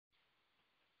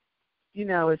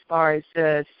as far as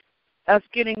just us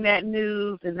getting that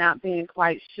news and not being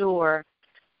quite sure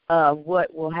of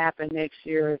what will happen next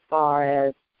year as far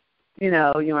as,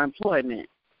 your employment.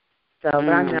 So, but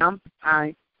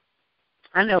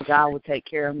I know God will take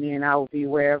care of me, and I will be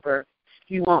wherever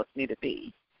He wants me to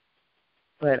be.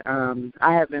 But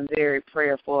I have been very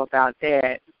prayerful about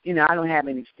that. I don't have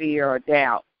any fear or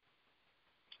doubt,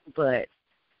 but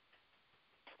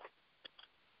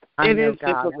I know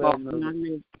God will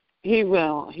move. He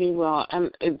will.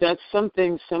 And that's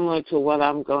something similar to what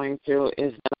I'm going through,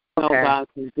 is that I know God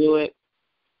can do it,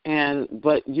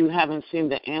 but you haven't seen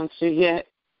the answer yet.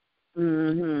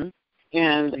 Mm-hmm.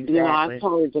 And, exactly. I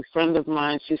told a friend of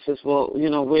mine, she says, well,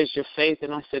 where's your faith?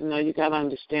 And I said, no, you got to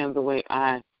understand the way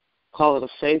I call it a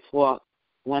faith walk.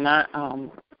 When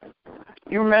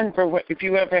you remember if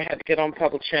you ever had to get on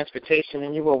public transportation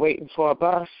and you were waiting for a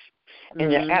bus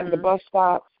and you're at the bus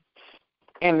stop,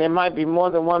 and there might be more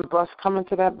than one bus coming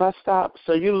to that bus stop,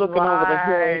 so you're looking over the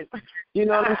hill. You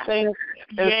know what I'm saying?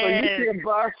 And yes. So you see a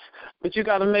bus, but you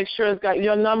got to make sure it's got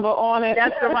your number on it.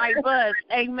 That's the right bus.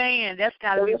 Amen. That's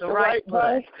got to be the right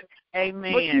bus.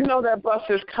 Amen. But you know that bus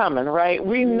is coming, right?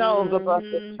 We know the bus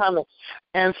is coming.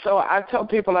 And so I tell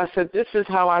people, I said, this is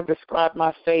how I describe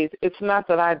my faith. It's not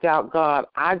that I doubt God.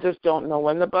 I just don't know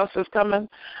when the bus is coming.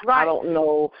 Right. I don't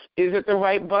know, is it the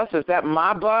right bus? Is that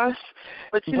my bus?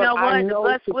 But you know what? The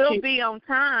bus will be on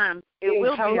time. It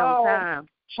will be on time.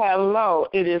 Hello.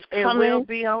 It is coming. It will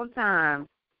be on time.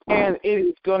 And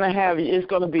it's going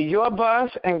to be your bus,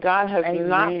 and God has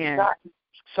not gotten.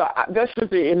 So this is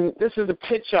the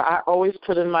picture I always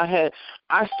put in my head.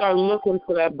 I start looking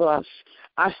for that bus.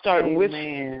 I start with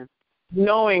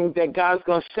knowing that God's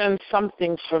going to send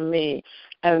something for me,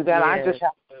 and that I just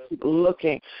have to keep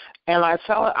looking. And I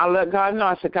let God know.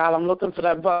 I said, God, I'm looking for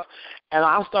that bus, and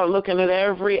I'll start looking at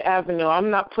every avenue. I'm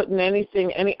not putting any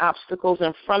obstacles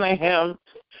in front of Him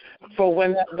for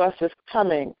when that bus is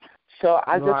coming. So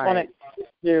I just want to ask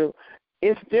you.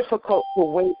 It's difficult to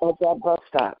wait at that bus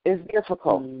stop. It's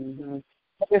difficult. Mm-hmm.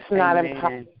 It's not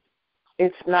impossible.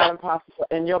 It's not impossible.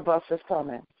 And your bus is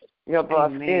coming. Your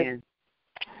bus is.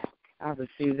 I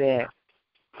receive that.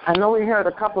 I know we heard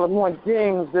a couple of more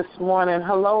dings this morning.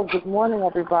 Hello, good morning,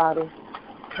 everybody.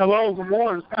 Hello, good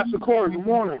morning. Pastor Corey, good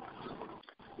morning.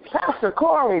 Pastor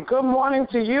Corey, good morning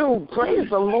to you. Praise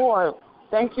the Lord.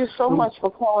 Thank you so much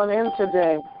for calling in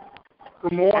today.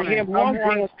 Good morning. I hear more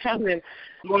things coming.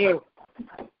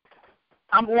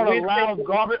 I'm on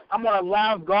a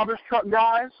loud garbage truck,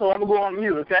 guys, so I'm going to go on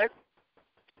mute, okay?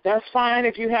 That's fine.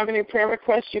 If you have any prayer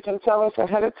requests, you can tell us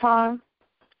ahead of time.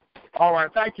 All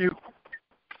right, thank you.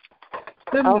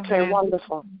 Okay,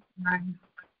 wonderful.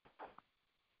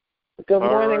 Good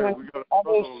morning.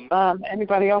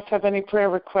 Anybody else have any prayer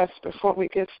requests before we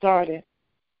get started?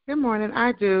 Good morning.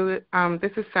 I do.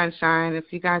 This is Sunshine.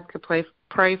 If you guys could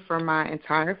pray for my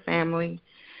entire family.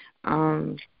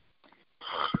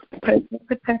 Pray for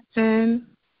protection.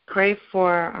 Pray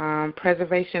for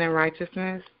preservation and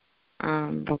righteousness.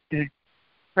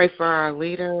 Pray for our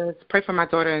leaders. Pray for my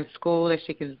daughter in school that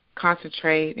she can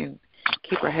concentrate and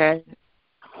keep her head.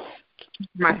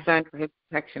 My son for his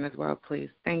protection as well, please.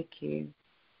 Thank you.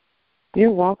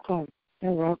 You're welcome.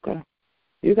 You're welcome.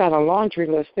 You got a laundry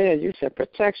list there. You said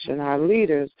protection, our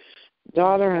leaders,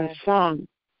 daughter and son.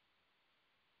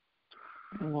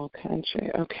 Oh, country.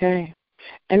 Okay.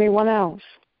 Anyone else?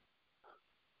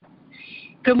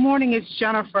 Good morning, it's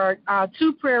Jennifer.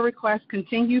 2 prayer requests.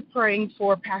 Continue praying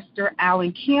for Pastor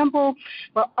Alan Campbell,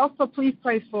 but also please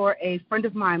pray for a friend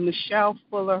of mine, Michelle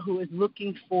Fuller, who is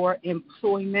looking for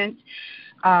employment.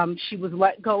 She was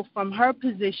let go from her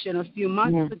position a few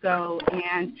months ago,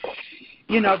 and,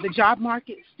 the job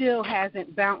market still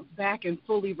hasn't bounced back and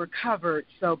fully recovered.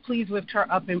 So please lift her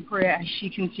up in prayer as she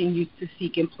continues to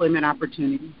seek employment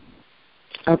opportunities.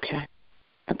 Okay,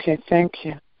 thank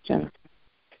you, Jennifer.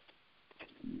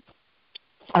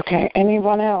 Okay,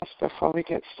 anyone else before we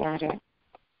get started?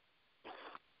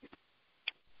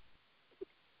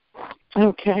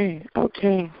 Okay.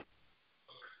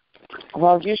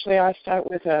 Well, usually I start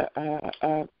with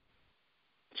a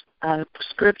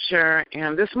scripture,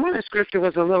 and this morning's scripture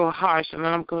was a little harsh, and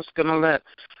then I'm just going to let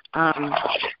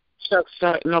Chuck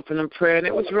start an opening prayer. And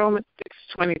it was Romans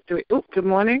 6:23. Good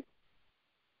morning.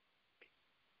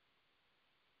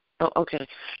 Oh, okay.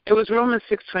 It was Romans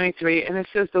 6:23, and it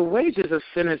says the wages of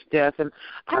sin is death. And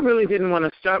I really didn't want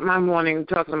to start my morning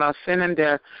talking about sin and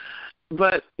death,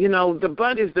 but, the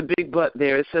but is the big but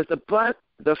there. It says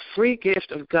the free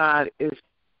gift of God is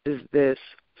this,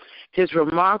 His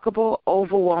remarkable,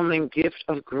 overwhelming gift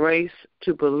of grace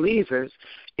to believers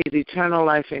is eternal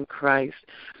life in Christ.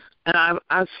 And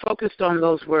I focused on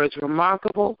those words,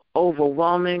 remarkable,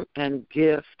 overwhelming, and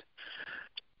gift.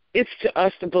 It's to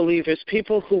us, the believers,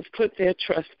 people who've put their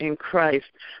trust in Christ,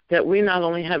 that we not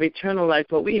only have eternal life,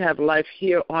 but we have life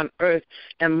here on earth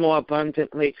and more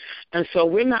abundantly. And so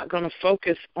we're not going to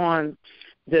focus on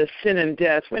the sin and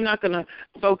death. We're not going to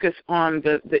focus on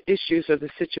the issues or the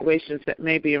situations that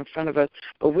may be in front of us,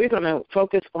 but we're going to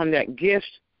focus on that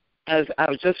gift, as I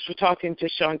was just talking to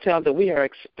Chantel, that we are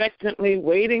expectantly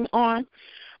waiting on.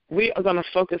 We are going to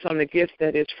focus on the gift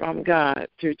that is from God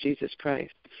through Jesus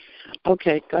Christ.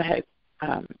 Okay, go ahead,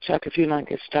 Chuck, if you'd like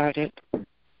to get started.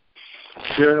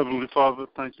 Dear Heavenly Father,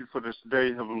 thank you for this day,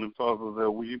 Heavenly Father,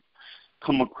 that we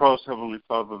come across, Heavenly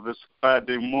Father, this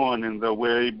Friday morning, that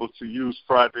we're able to use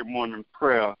Friday morning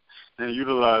prayer and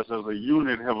utilize as a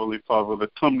unit, Heavenly Father,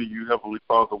 to come to you, Heavenly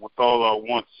Father, with all our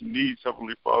wants and needs,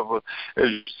 Heavenly Father, as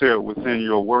you said within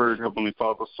your word, Heavenly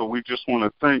Father. So we just want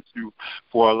to thank you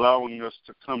for allowing us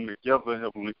to come together,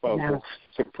 Heavenly Father,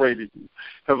 to pray to you.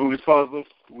 Heavenly Father,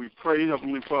 we pray,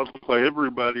 Heavenly Father, for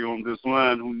everybody on this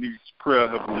line who needs prayer,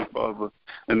 Heavenly Father,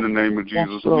 in the name of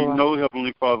Jesus. We know,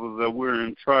 Heavenly Father, that we're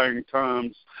in trying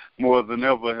times more than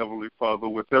ever, Heavenly Father,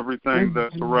 with everything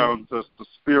that surrounds us, the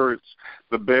spirits,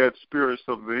 the bad spirits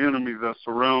of the enemy that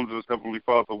surrounds us, Heavenly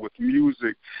Father, with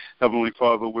music, Heavenly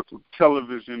Father, with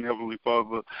television, Heavenly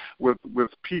Father, with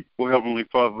people, Heavenly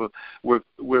Father, with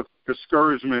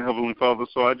discouragement, Heavenly Father.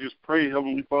 So I just pray,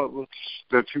 Heavenly Father,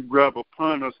 that you grab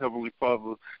upon us, Heavenly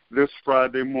Father, this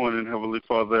Friday morning, Heavenly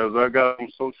Father, as I got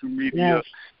on social media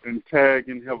and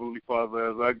tagging, Heavenly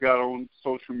Father, as I got on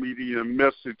social media and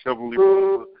message, Heavenly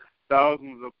Father,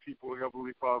 thousands of people,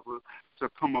 Heavenly Father, to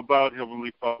come about,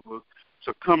 Heavenly Father,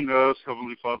 to come to us,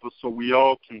 Heavenly Father, so we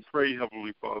all can pray,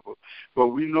 Heavenly Father. But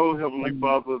we know, Heavenly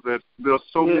Father, that there are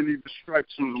so many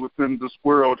distractions within this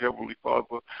world, Heavenly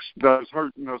Father, that is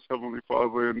hurting us, Heavenly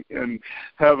Father, and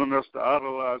having us to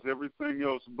idolize everything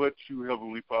else but you,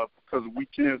 Heavenly Father, because we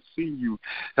can't see you,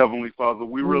 Heavenly Father.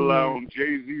 We rely on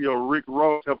Jay-Z or Rick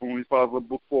Ross, Heavenly Father,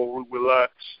 before we rely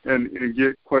and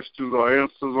get questions or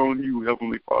answers on you,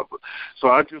 Heavenly Father. So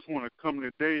I just want to come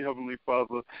today, Heavenly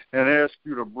Father, and ask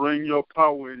you to bring your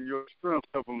power and your strength,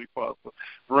 Heavenly Father.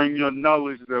 Bring your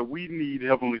knowledge that we need,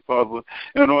 Heavenly Father,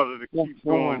 in order to keep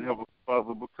going, Heavenly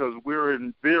Father, because we're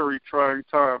in very trying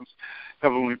times,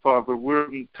 Heavenly Father.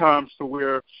 We're in times to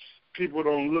where people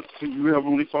don't look to you,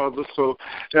 Heavenly Father. So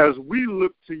as we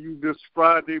look to you this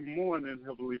Friday morning,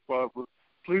 Heavenly Father,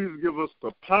 please give us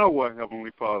the power,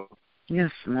 Heavenly Father.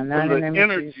 Yes, and the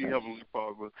energy, Heavenly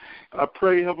Father. I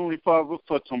pray, Heavenly Father,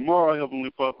 for tomorrow,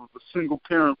 Heavenly Father, the single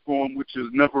parent forum, which has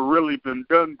never really been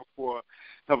done before,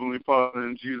 Heavenly Father,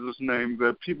 in Jesus' name,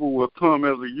 that people will come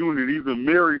as a unit, even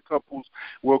married couples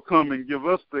will come and give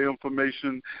us the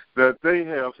information that they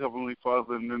have, Heavenly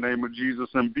Father, in the name of Jesus,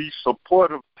 and be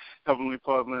supportive, Heavenly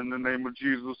Father, in the name of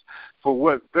Jesus, for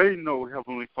what they know,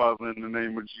 Heavenly Father, in the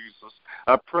name of Jesus.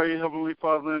 I pray, Heavenly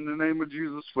Father, in the name of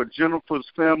Jesus, for Jennifer's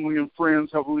family and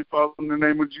friends, Heavenly Father, in the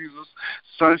name of Jesus,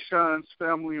 Sunshine's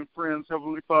family and friends,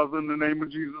 Heavenly Father, in the name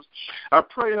of Jesus. I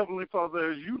pray, Heavenly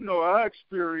Father, as you know, I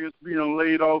experienced being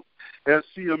laid off at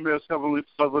CMS, Heavenly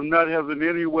Father, not having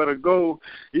anywhere to go,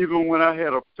 even when I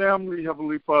had a family,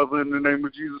 Heavenly Father, in the name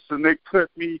of Jesus, and they cut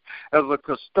me as a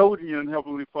custodian,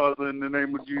 Heavenly Father, in the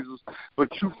name of Jesus. But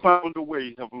you found a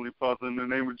way, Heavenly Father, in the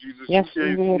name of Jesus. Yes,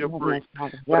 you gave me a break.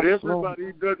 But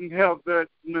everybody doesn't have that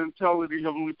mentality,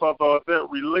 Heavenly Father, or that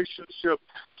relationship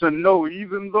to know,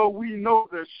 even though we know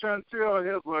that Chantel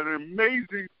has an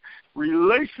amazing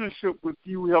relationship with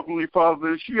you, Heavenly Father,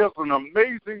 and she has an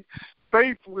amazing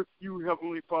faith with you,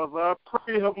 Heavenly Father. I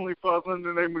pray, Heavenly Father, in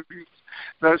the name of Jesus,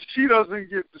 that she doesn't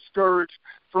get discouraged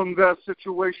from that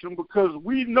situation, because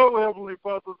we know, Heavenly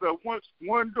Father, that once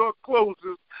one door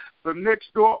closes, the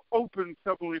next door opens,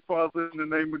 Heavenly Father, in the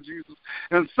name of Jesus.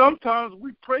 And sometimes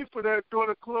we pray for that door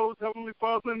to close, Heavenly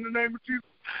Father, in the name of Jesus,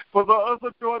 for the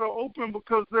other door to open,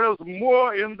 because there's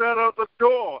more in that other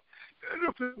door. And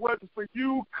if it wasn't for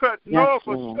you cutting off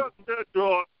or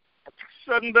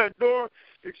shutting that door,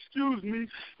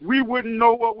 we wouldn't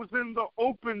know what was in the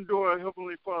open door,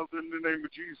 Heavenly Father, in the name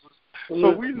of Jesus.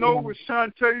 So we know with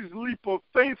Shantae's leap of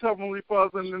faith, Heavenly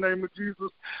Father, in the name of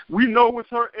Jesus, we know with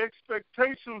her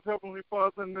expectations, Heavenly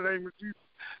Father, in the name of Jesus,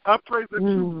 I pray that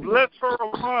you bless her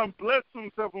upon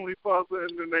blessings, Heavenly Father,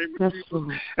 in the name of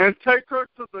Jesus, and take her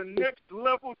to the next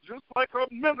level, just like her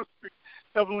ministry,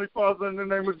 Heavenly Father, in the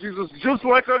name of Jesus, just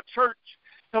like her church,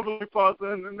 Heavenly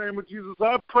Father, in the name of Jesus.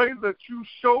 I pray that you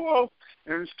show off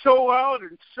and show out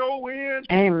and show in.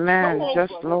 Amen. Show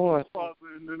just over, Lord. Father,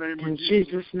 in the name in of Jesus.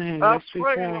 Jesus' name. I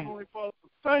pray, Heavenly Father,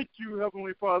 thank you,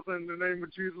 Heavenly Father, in the name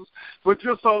of Jesus, for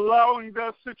just allowing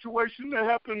that situation to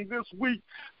happen this week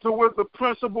to where the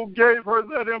principal gave her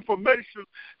that information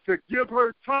to give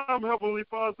her time, Heavenly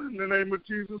Father, in the name of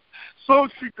Jesus, so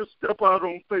she could step out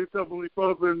on faith, Heavenly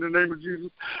Father, in the name of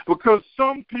Jesus, because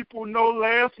some people know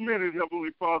last minute,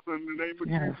 Heavenly Father, in the name of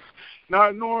Jesus,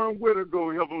 not knowing where to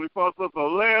go, Heavenly Father, the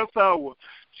last hour.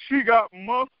 She got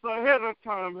months ahead of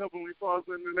time, Heavenly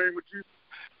Father, in the name of Jesus,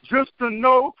 just to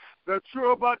know that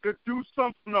you're about to do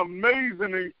something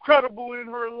amazing, incredible in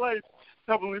her life,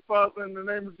 Heavenly Father, in the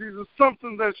name of Jesus,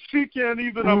 something that she can't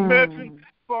even imagine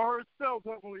for herself,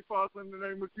 Heavenly Father, in the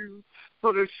name of Jesus,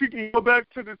 so that she can go back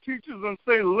to the teachers and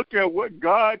say, look at what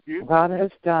God did. God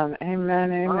has done.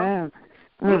 Amen, amen.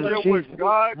 Look at what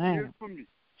God did for me.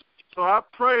 So I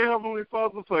pray, Heavenly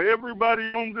Father, for everybody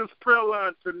on this prayer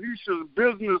line, Taneisha's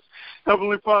business,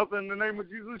 Heavenly Father, in the name of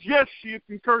Jesus. Yes, she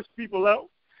can curse people out.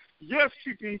 Yes,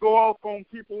 she can go off on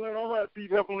people in a heartbeat,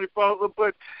 Heavenly Father,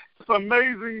 but it's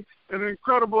amazing and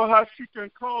incredible how she can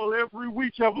call every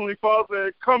week, Heavenly Father,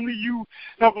 and come to you,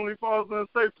 Heavenly Father, and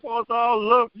say, Father, I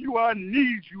love you, I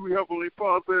need you, Heavenly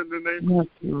Father, in the name of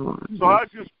Jesus. So I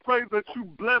just pray that you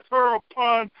bless her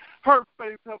upon her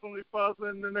faith, Heavenly Father,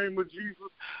 in the name of Jesus.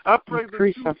 I pray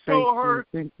that you show her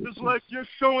just like you're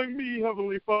showing me,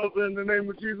 Heavenly Father, in the name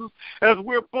of Jesus, as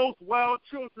we're both wild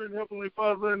children, Heavenly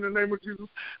Father, in the name of Jesus.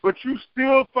 But you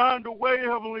still find a way,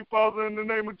 Heavenly Father, in the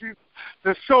name of Jesus,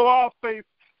 to show our faith,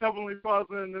 Heavenly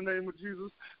Father, in the name of Jesus.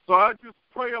 So I just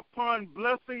pray upon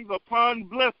blessings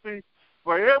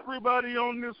for everybody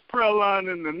on this prayer line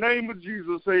in the name of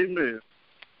Jesus. Amen.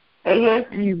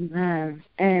 Amen.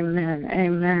 Amen.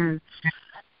 Amen.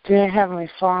 Dear Heavenly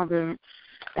Father,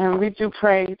 and we do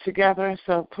pray together,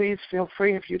 so please feel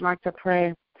free if you'd like to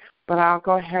pray. But I'll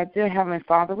go ahead. Dear Heavenly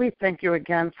Father, we thank you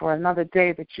again for another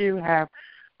day that you have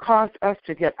caused us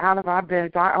to get out of our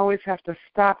beds. I always have to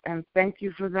stop and thank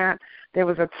you for that. There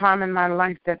was a time in my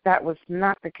life that was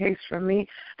not the case for me.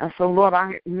 And so, Lord,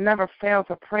 I never fail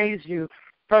to praise you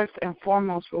first and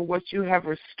foremost for what you have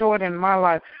restored in my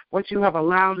life, what you have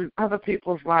allowed in other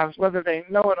people's lives, whether they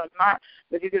know it or not,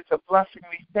 that it is a blessing.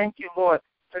 We thank you, Lord,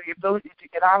 for the ability to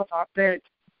get out of our beds,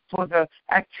 for the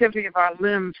activity of our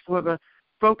limbs, for the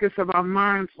focus of our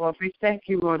minds, Lord. We thank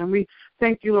you, Lord. And we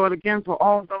thank you, Lord, again for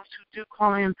all those who do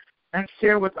call in and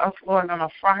share with us, Lord, on a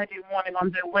Friday morning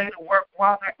on their way to work,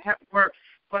 while they're at work,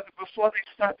 but before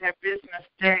they start their business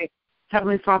day,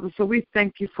 Heavenly Father. So we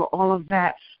thank you for all of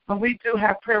that. But we do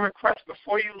have prayer requests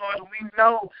before you, Lord, and we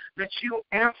know that you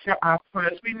answer our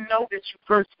prayers. We know that you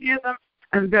first hear them,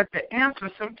 and that the answer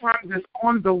sometimes is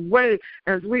on the way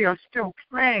as we are still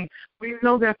praying. We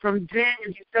know that from Daniel,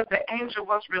 he said the angel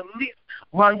was released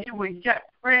while you were yet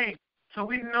praying. So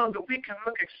we know that we can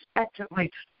look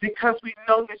expectantly because we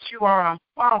know that you are our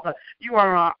Father, you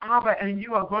are our Abba, and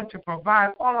you are going to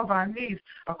provide all of our needs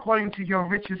according to your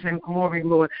riches and glory,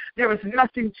 Lord. There is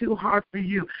nothing too hard for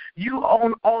you. You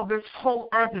own all this whole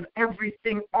earth and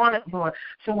everything on it, Lord.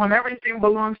 So when everything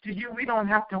belongs to you, we don't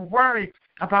have to worry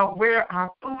about where our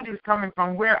food is coming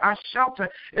from, where our shelter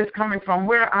is coming from,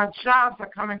 where our jobs are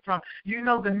coming from. You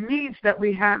know the needs that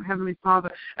we have, Heavenly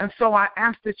Father. And so I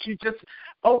ask that you just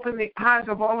open the eyes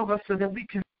of all of us so that we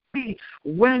can see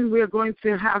when we're going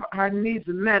to have our needs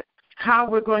met, how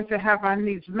we're going to have our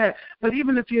needs met. But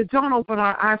even if you don't open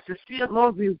our eyes to see it,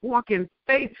 Lord, we walk in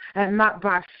faith and not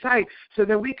by sight so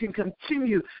that we can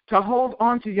continue to hold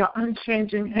on to your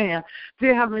unchanging hand.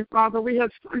 Dear Heavenly Father, we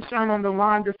had sunshine on the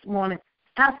line this morning,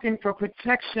 asking for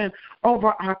protection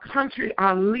over our country,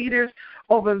 our leaders,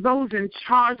 over those in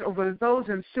charge, over those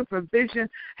in supervision.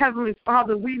 Heavenly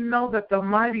Father, we know that the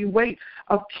mighty weight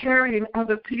of carrying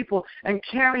other people and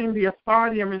carrying the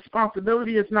authority and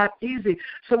responsibility is not easy.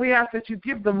 So we ask that you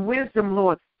give them wisdom,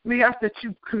 Lord. We ask that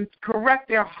you correct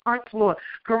their hearts, Lord,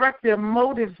 correct their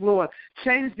motives, Lord,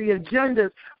 change the agendas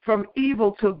from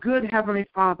evil to good, Heavenly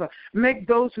Father. Make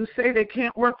those who say they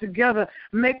can't work together,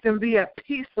 make them be at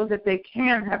peace so that they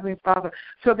can, Heavenly Father,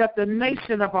 so that the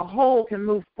nation of a whole can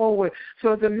move forward,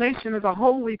 so the nation as a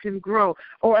whole we can grow,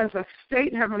 or as a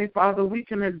state, Heavenly Father, we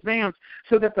can advance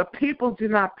so that the people do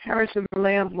not perish in the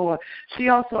land, Lord. She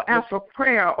also asked for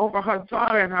prayer over her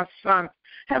daughter and her son.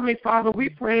 Heavenly Father, we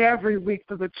pray every week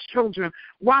for the children.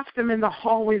 Watch them in the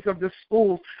hallways of the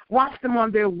schools. Watch them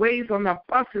on their ways on the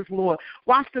buses, Lord.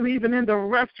 Watch them even in the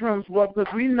restrooms, Lord,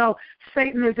 because we know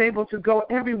Satan is able to go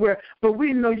everywhere, but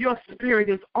we know your spirit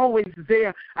is always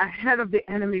there ahead of the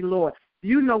enemy, Lord.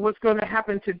 You know what's going to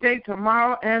happen today,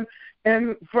 tomorrow, and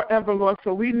forever, Lord.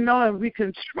 So we know and we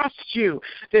can trust you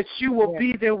that you will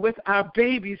be there with our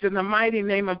babies in the mighty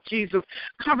name of Jesus.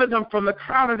 Cover them from the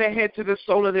crown of their head to the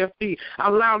sole of their feet.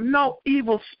 Allow no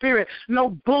evil spirit,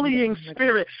 no bullying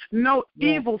spirit, no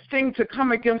evil thing to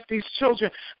come against these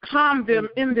children. Calm them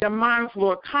in their minds,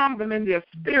 Lord. Calm them in their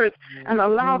spirits and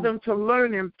allow them to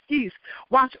learn in peace.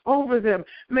 Watch over them.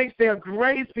 Make their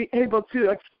grades be able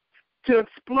to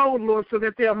explode, Lord, so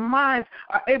that their minds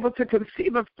are able to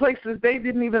conceive of places they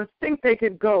didn't even think they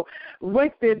could go.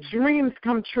 Make their dreams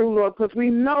come true, Lord, because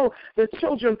we know the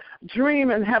children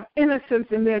dream and have innocence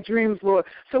in their dreams, Lord.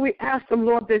 So we ask them,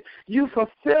 Lord, that you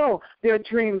fulfill their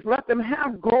dreams. Let them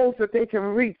have goals that they can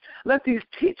reach. Let these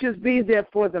teachers be there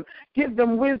for them. Give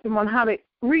them wisdom on how to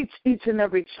reach each and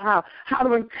every child, how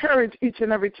to encourage each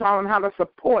and every child, and how to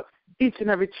support each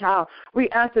and every child. We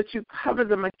ask that you cover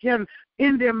them again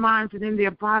in their minds and in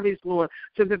their bodies, Lord,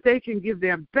 so that they can give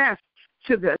their best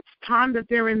to the time that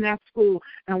they're in that school,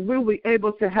 and we'll be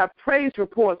able to have praise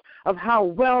reports of how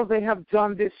well they have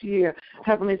done this year,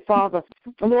 Heavenly Father.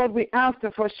 Lord, we ask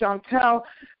for Chantel,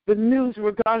 the news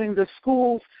regarding the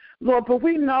schools, Lord, but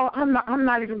we know I'm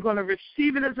not even going to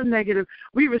receive it as a negative.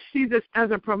 We receive this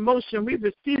as a promotion. We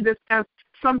receive this as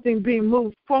something being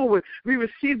moved forward. We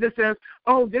receive this as,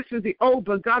 oh, this is the old,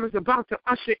 but God is about to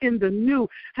usher in the new.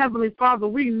 Heavenly Father,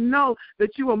 we know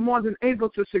that you are more than able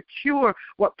to secure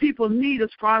what people need as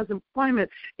far as employment.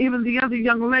 Even the other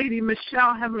young lady,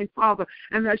 Michelle, Heavenly Father,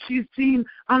 and that she's seen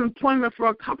unemployment for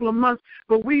a couple of months,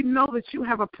 but we know that you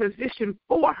have a position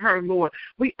for her, Lord.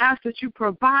 We ask that you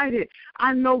provide it.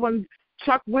 I know when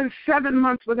Chuck went 7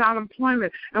 months without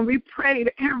employment, and we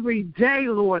prayed every day,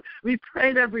 Lord. We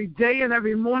prayed every day and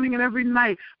every morning and every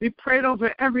night. We prayed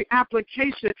over every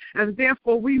application, and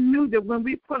therefore we knew that when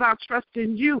we put our trust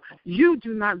in you, you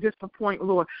do not disappoint,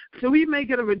 Lord. So we may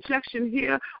get a rejection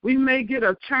here, we may get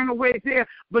a turn away there,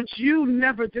 but you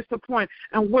never disappoint.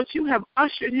 And what you have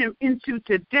ushered him into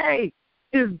today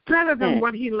is better than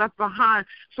what he left behind.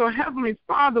 So, Heavenly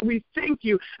Father, we thank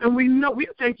you, and we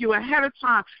thank you ahead of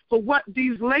time for what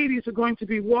these ladies are going to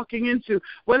be walking into,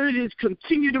 whether it is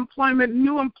continued employment,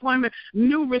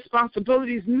 new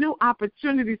responsibilities, new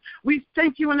opportunities. We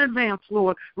thank you in advance,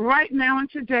 Lord, right now and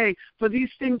today for these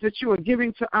things that you are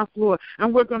giving to us, Lord,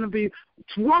 and we're going to be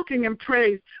walking in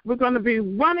praise. We're going to be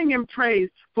running in praise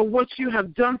for what you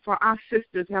have done for our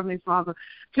sisters, Heavenly Father.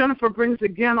 Jennifer brings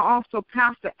again also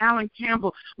Pastor Alan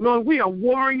Campbell. Lord, we are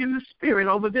warring in the spirit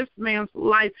over this man's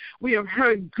life. We have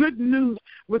heard good news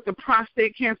with the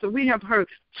prostate cancer. We have heard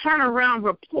turnaround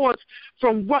reports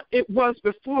from what it was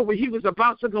before when he was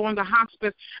about to go into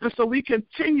hospice. And so we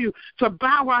continue to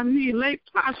bow our knee, lay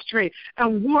prostrate,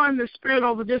 and war in the spirit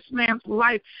over this man's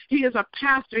life. He is a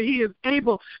pastor. He is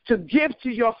able to give to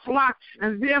your flock,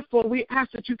 and therefore we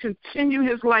ask that you continue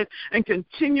his life and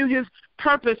continue his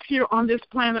purpose here on this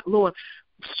planet, Lord.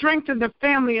 Strengthen the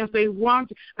family as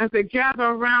they gather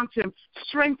around him.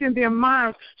 Strengthen their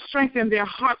minds, strengthen their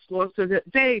hearts, Lord, so that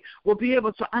they will be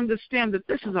able to understand that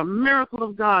this is a miracle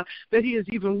of God, that he is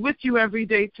even with you every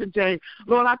day today.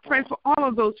 Lord, I pray for all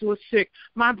of those who are sick,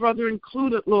 my brother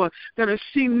included, Lord, that have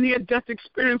seen near-death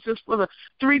experiences for the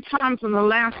 3 times in the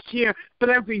last year, but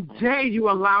every day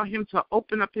you allow him to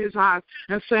open up his eyes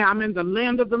and say, I'm in the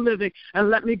land of the living,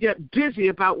 and let me get busy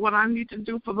about what I need to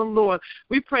do for the Lord.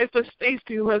 We pray for Stacy,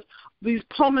 who has these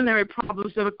pulmonary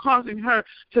problems that are causing her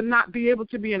to not be able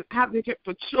to be an advocate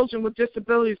for children with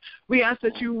disabilities. We ask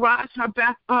that you rise her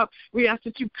back up. We ask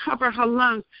that you cover her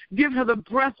lungs. Give her the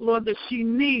breath, Lord, that she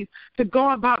needs to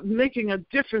go about making a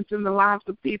difference in the lives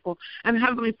of people. And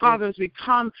Heavenly Father, as we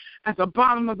come at the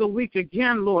bottom of the week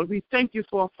again, Lord, we thank you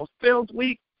for a fulfilled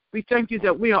week. We thank you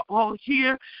that we are all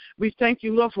here. We thank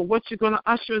you, Lord, for what you're going to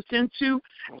usher us into.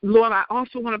 Lord, I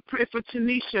also want to pray for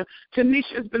Taneisha.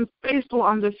 Taneisha has been faithful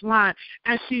on this line,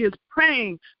 and she is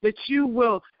praying that you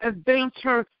will advance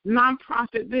her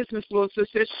nonprofit business, Lord, so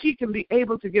that she can be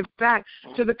able to give back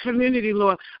to the community,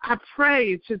 Lord. I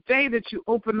pray today that you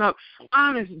open up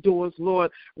honest doors,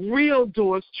 Lord, real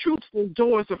doors, truthful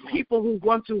doors of people who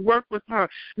want to work with her,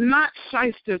 not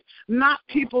shysters, not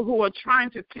people who are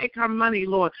trying to take her money,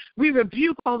 Lord. We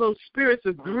rebuke all those spirits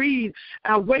of greed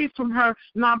away from her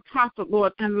nonprofit,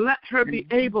 Lord, and let her be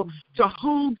able to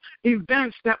hold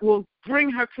events that will bring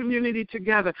her community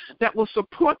together, that will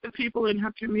support the people in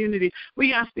her community.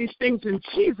 We ask these things in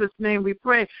Jesus' name we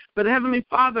pray. But Heavenly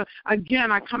Father,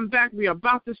 again, I come back. We are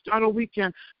about to start a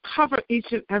weekend. Cover each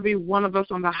and every one of us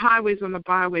on the highways and the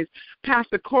byways.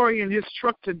 Pastor Corey and his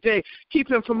truck today.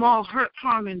 Keep him from all hurt,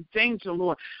 harm, and danger,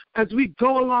 Lord. As we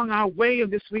go along our way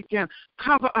of this weekend,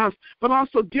 cover us, but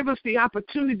also give us the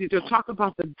opportunity to talk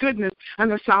about the goodness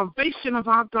and the salvation of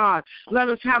our God. Let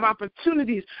us have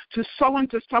opportunities to sow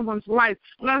into someone's life.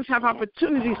 Let us have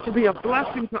opportunities to be a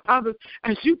blessing to others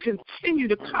as you continue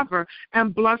to cover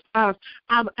and bless us.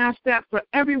 I'll ask that for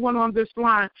everyone on this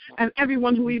line and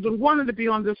everyone who even wanted to be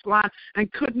on this line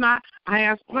and could not. I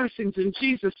ask blessings in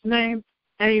Jesus' name.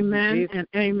 Amen and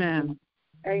amen.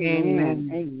 Amen.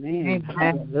 Amen.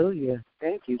 Hallelujah.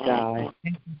 Thank you, God.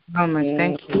 Thank you so much.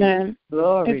 Thank you. Amen.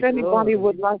 Glory, if anybody glory.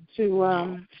 would like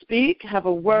to speak, have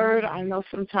a word, I know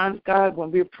sometimes God,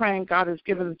 when we're praying, God has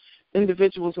given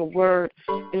individuals a word.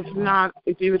 If not,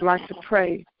 if you would like to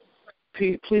pray,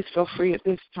 please feel free at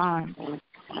this time.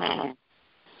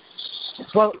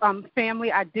 Well,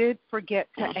 family, I did forget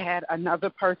to add another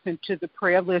person to the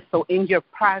prayer list. So in your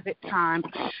private time,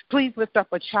 please lift up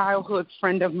a childhood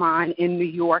friend of mine in New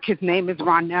York. His name is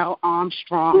Ronell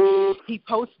Armstrong. He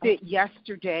posted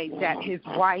yesterday that his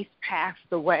wife passed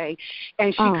away,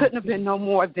 and she couldn't have been no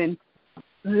more than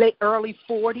early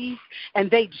 40s,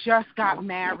 and they just got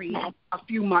married a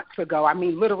few months ago. I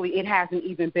mean, literally, it hasn't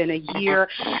even been a year.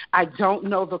 I don't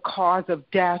know the cause of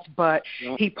death, but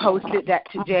he posted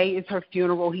that today is her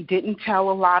funeral. He didn't tell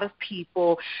a lot of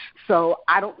people, so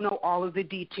I don't know all of the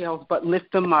details, but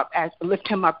lift him up as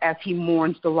he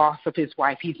mourns the loss of his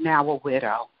wife. He's now a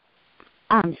widow.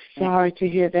 I'm sorry to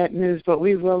hear that news, but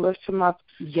we will lift him up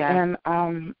in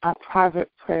a private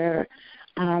prayer.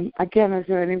 Again, is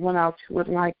there anyone else who would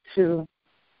like to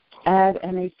add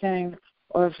anything?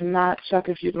 Or if not, Chuck,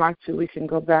 if you'd like to, we can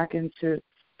go back into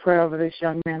prayer over this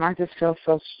young man. I just feel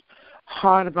so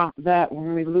hard about that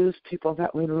when we lose people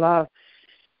that we love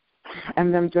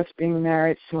and them just being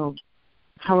married. So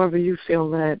however you feel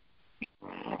led.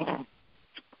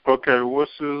 Okay,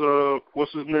 what's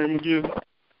his name again?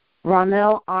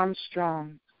 Ronell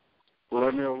Armstrong.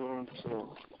 Ronell Armstrong.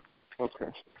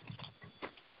 Okay.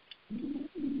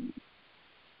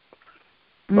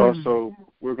 Also,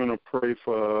 we're going to pray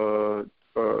for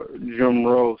Jim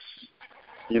Ross.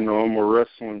 You know, I'm a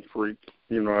wrestling freak.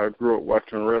 You know, I grew up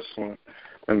watching wrestling.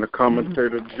 And the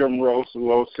commentator, Jim Ross,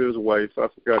 lost his wife. I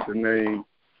forgot the name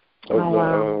of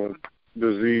the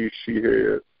disease she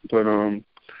had. But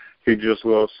he just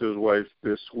lost his wife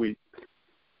this week.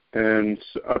 And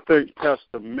I think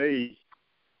Pastor May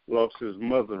lost his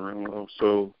mother-in-law,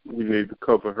 so we need to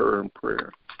cover her in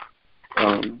prayer.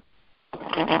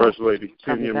 First Lady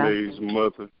Kenya May's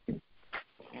mother.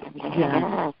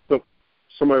 Yeah. So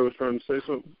somebody was trying to say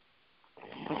something?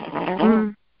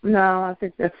 No, I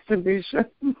think that's Taneisha.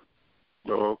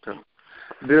 Oh, okay.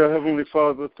 Dear Heavenly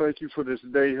Father, thank you for this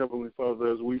day, Heavenly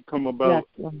Father, as we come about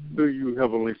to you,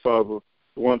 Heavenly Father,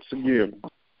 once again.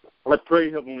 I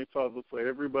pray, Heavenly Father, for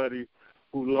everybody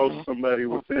who lost somebody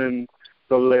within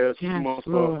the last month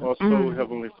or so,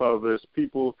 Heavenly Father, as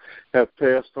people have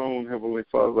passed on, Heavenly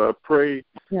Father. I pray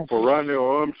for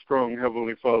Ronell Armstrong,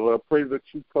 Heavenly Father. I pray that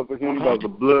you cover him by the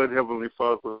blood, Heavenly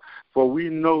Father, for we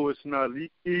know it's not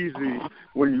easy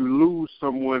when you lose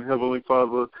someone, Heavenly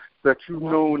Father, that you've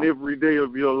known every day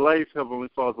of your life, Heavenly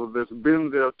Father, that's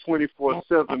been there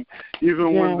 24/7,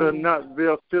 even when they're not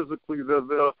there physically, they're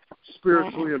there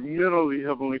spiritually and mentally,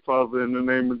 Heavenly Father, in the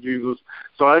name of Jesus.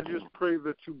 So I just pray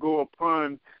that you go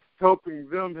upon helping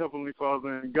them, Heavenly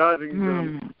Father, and guiding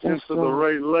them into the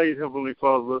right light, Heavenly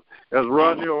Father, as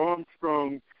Ronell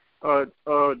Armstrong,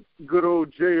 good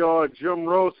old J.R. Jim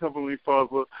Ross, Heavenly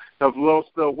Father, have lost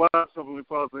their wives, Heavenly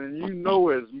Father. And you know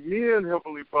as men,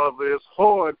 Heavenly Father, it's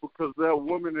hard because that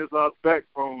woman is our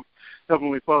backbone,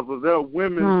 Heavenly Father. That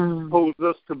women holds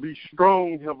us to be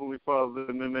strong, Heavenly Father,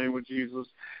 in the name of Jesus.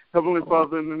 Heavenly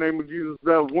Father, in the name of Jesus,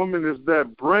 that woman is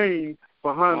that brain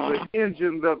behind the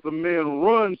engine that the man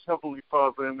runs, Heavenly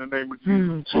Father, in the name of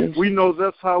Jesus. We know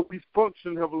that's how we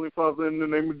function, Heavenly Father, in the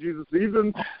name of Jesus.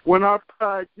 Even when our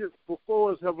pride gets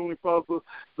before us, Heavenly Father,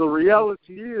 the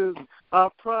reality is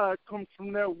our pride comes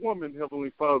from that woman,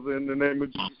 Heavenly Father, in the name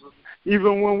of Jesus.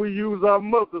 Even when we use our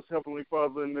mothers, Heavenly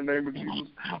Father, in the name of Jesus.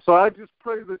 So I just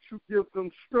pray that you give them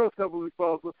strength, Heavenly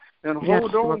Father, and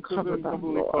hold on to them,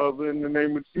 Heavenly Father, in the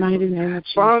name of Jesus.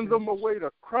 Find them a way to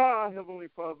cry, Heavenly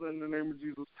Father, in the name of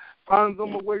Jesus. Find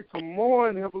them a way to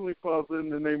mourn, Heavenly Father, in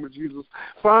the name of Jesus.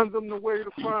 Find them the way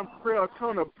to find prayer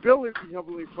accountability,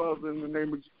 Heavenly Father, in the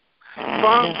name of Jesus.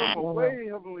 Find them a way,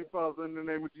 Heavenly Father, in the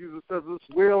name of Jesus, as it's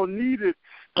well needed,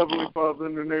 Heavenly Father,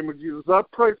 in the name of Jesus. I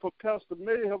pray for Pastor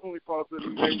May, Heavenly Father,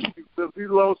 in the name of Jesus, as he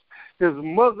lost his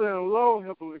mother-in-law,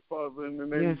 Heavenly Father, in the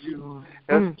name of Jesus. Lord.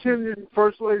 As Kenya,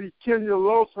 First Lady Kenya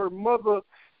lost her mother,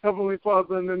 Heavenly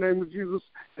Father, in the name of Jesus,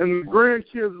 and the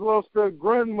grandkids lost their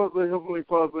grandmother, Heavenly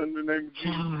Father, in the name of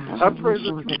Jesus. I pray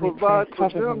that you provide for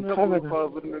them, Heavenly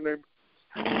Father, in the name of Jesus.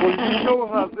 For you know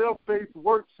how their faith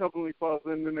works, Heavenly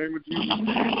Father, in the name of Jesus,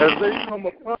 as they come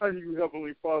upon you,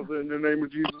 Heavenly Father, in the name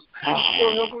of Jesus.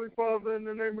 So, Heavenly Father, in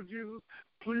the name of Jesus,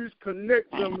 please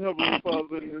connect them, Heavenly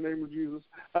Father, in the name of Jesus.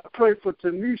 I pray for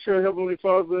Taneisha, Heavenly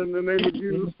Father, in the name of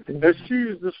Jesus, as she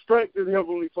is distracted,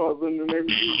 Heavenly Father, in the name of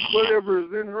Jesus. Whatever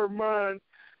is in her mind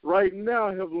right now,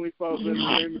 Heavenly Father, in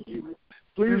the name of Jesus,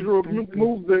 please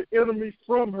remove the enemy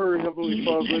from her, Heavenly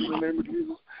Father, in the name of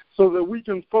Jesus, so that we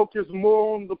can focus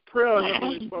more on the prayer,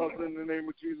 Heavenly Father, in the name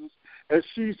of Jesus, as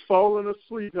she's falling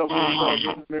asleep, Heavenly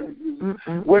Father, in the name of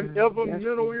Jesus. Whatever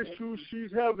mental issues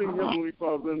she's having, Heavenly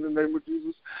Father, in the name of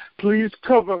Jesus, please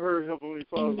cover her, Heavenly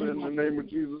Father, in the name of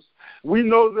Jesus. We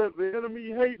know that the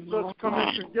enemy hates us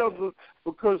coming together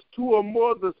because two or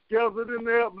more that's gathered in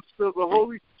the atmosphere, the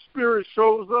Holy Spirit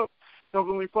shows up,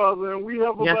 Heavenly Father, and we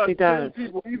have about 10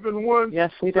 people, even ones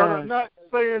that are not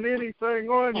saying anything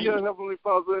on here, Heavenly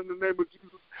Father, in the name of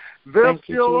Jesus. They're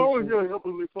still on here,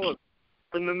 Heavenly Father,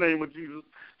 in the name of Jesus.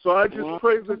 So I just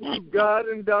pray that you guide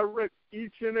and direct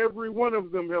each and every one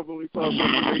of them, Heavenly Father, in the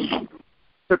name of Jesus,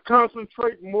 to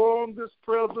concentrate more on this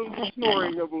prayer than the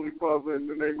snoring, Heavenly Father, in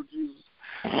the name of Jesus.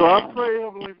 So I pray,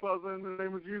 Heavenly Father, in the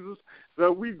name of Jesus,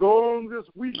 that we go on this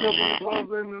week, Heavenly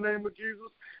Father, in the name of Jesus,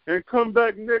 and come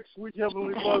back next week,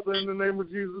 Heavenly Father, in the name of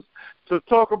Jesus, to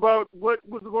talk about what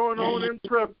was going on in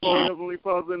prayer, Heavenly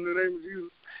Father, in the name of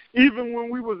Jesus. Even when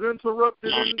we was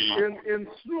interrupted in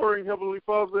snoring, Heavenly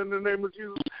Father, in the name of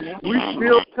Jesus, we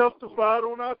still testified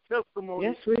on our testimony.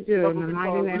 Yes, we do, in the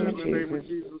mighty name of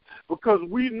Jesus. Because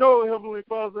we know, Heavenly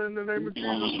Father, in the name of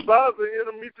Jesus, by the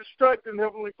enemy distracting,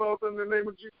 Heavenly Father, in the name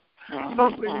of Jesus,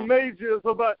 something major is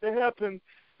about to happen,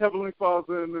 Heavenly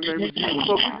Father, in the name of Jesus.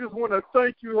 So we just want to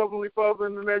thank you, Heavenly Father,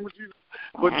 in the name of Jesus,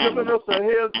 for giving us a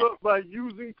heads up by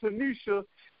using Taneisha,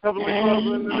 Heavenly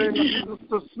Father, in the name of Jesus,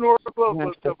 to snore above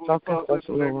us, Heavenly Father,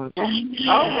 in the name of Jesus.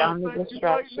 I want to thank you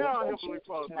right now, Heavenly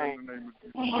Father, in the name of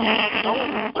Jesus. I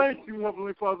want to thank you,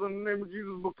 Heavenly Father, in the name of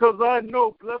Jesus, because I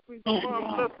know blessings upon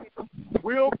blessings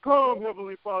will come,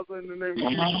 Heavenly Father, in the name of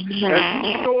Jesus. As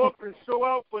you show up and show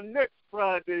out for next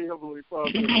Friday, Heavenly Father,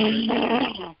 in the name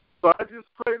of Jesus. So I just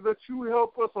pray that you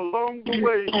help us along the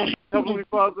way, Heavenly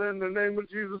Father, in the name of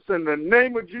Jesus. In the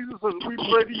name of Jesus, as we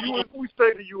pray to you, as we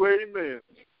say to you, amen.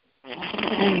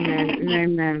 Amen.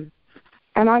 Amen.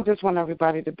 And I just want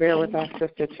everybody to bear with our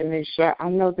sister Taneisha. I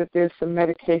know that there's some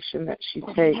medication that she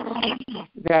takes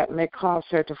that may cause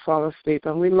her to fall asleep,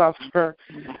 and we love her.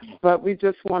 But we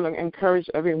just want to encourage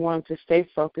everyone to stay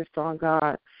focused on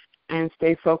God and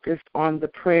stay focused on the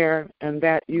prayer, and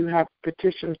that you have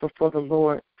petitions before the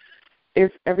Lord.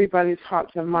 If everybody's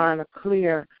hearts and minds are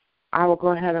clear, I will go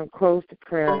ahead and close the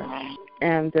prayer,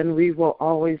 and then we will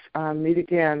always meet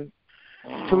again.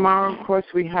 Tomorrow, of course,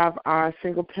 we have our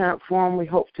single-parent forum. We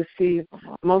hope to see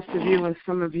most of you and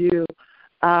some of you,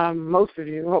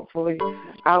 hopefully,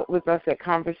 out with us at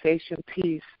Conversation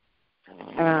Peace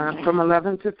from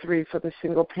 11 to 3 for the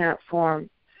single-parent forum.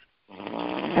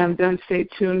 And then stay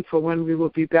tuned for when we will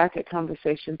be back at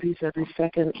Conversation Peace every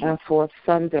second and fourth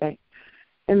Sunday.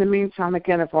 In the meantime,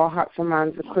 again, if all hearts and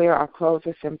minds are clear, I'll close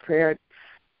us in prayer.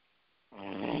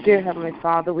 Dear Heavenly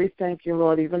Father, we thank you,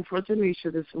 Lord, even for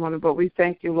Taneisha this morning, but we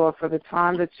thank you, Lord, for the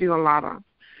time that you allowed us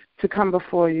to come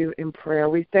before you in prayer.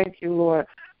 We thank you, Lord,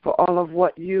 for all of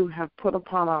what you have put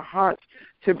upon our hearts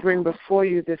to bring before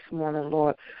you this morning,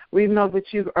 Lord. We know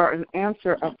that you are an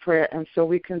answer of prayer, and so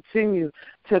we continue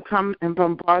to come and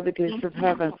bombard the gates of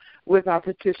heaven with our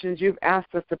petitions. You've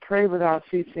asked us to pray without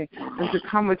ceasing and to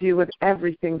come with you with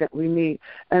everything that we need.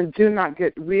 And do not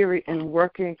get weary in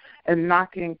working and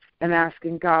knocking and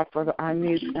asking God for our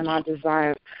needs and our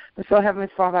desires. And so, Heavenly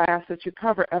Father, I ask that you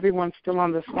cover everyone still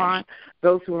on this line,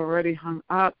 those who are already hung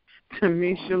up,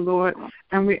 Taneisha, Lord,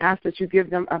 and we ask that you give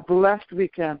them a blessed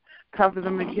weekend. Cover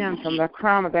them again from the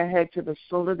crown of their head to the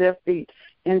sole of their feet.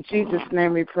 In Jesus'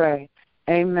 name we pray.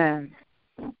 Amen.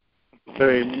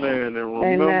 Amen.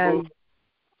 And remember,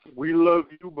 we love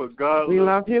you,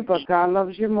 but God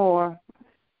loves you more.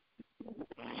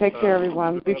 Take care,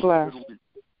 everyone. Be blessed.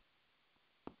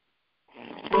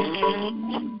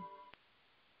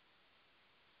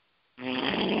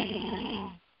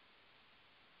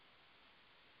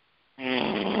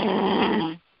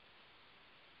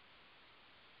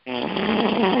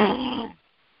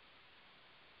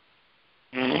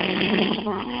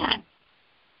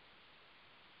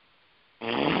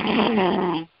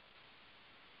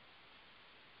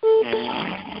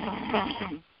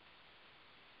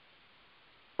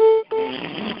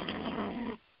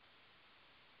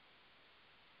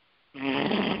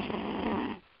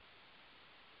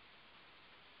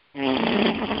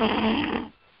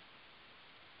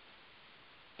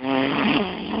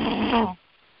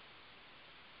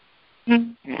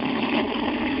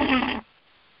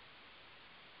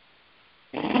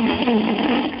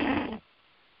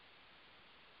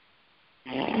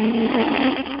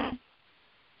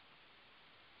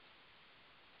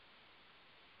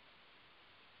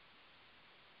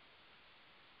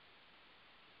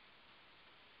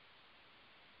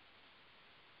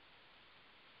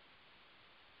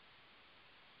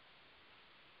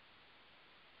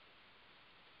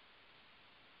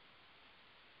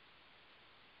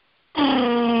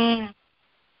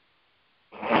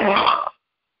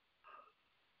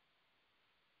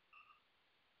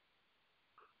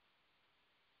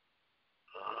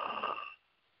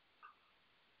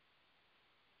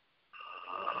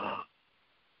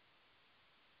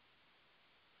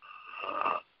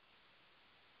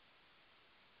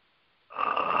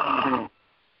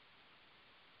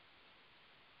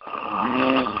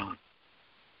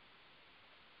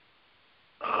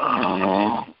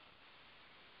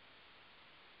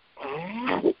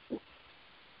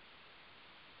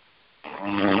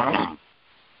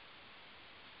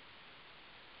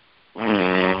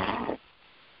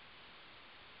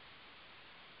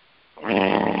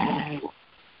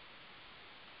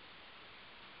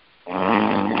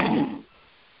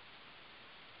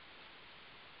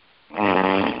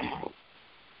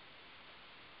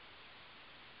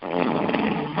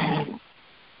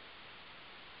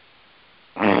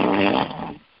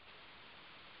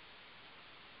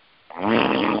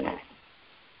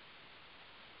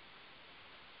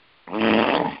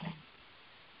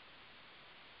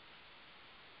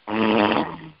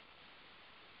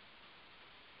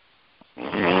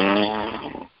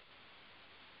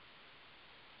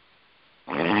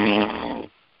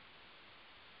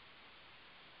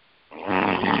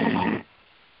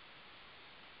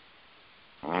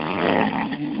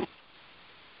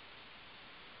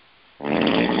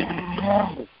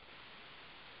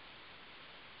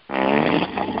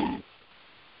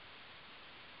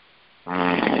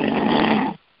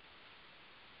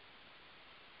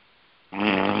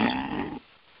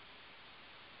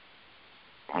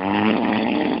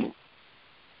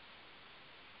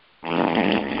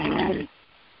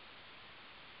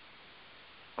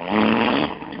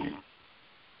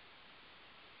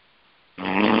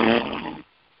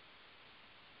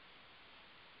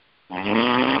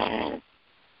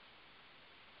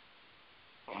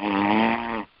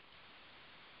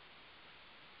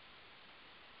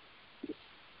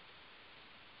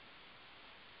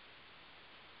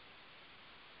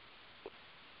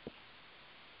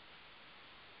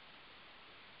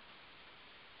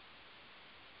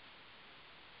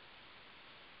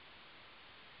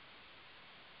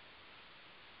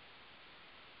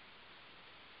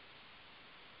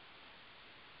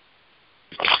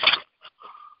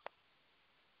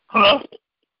 Hello?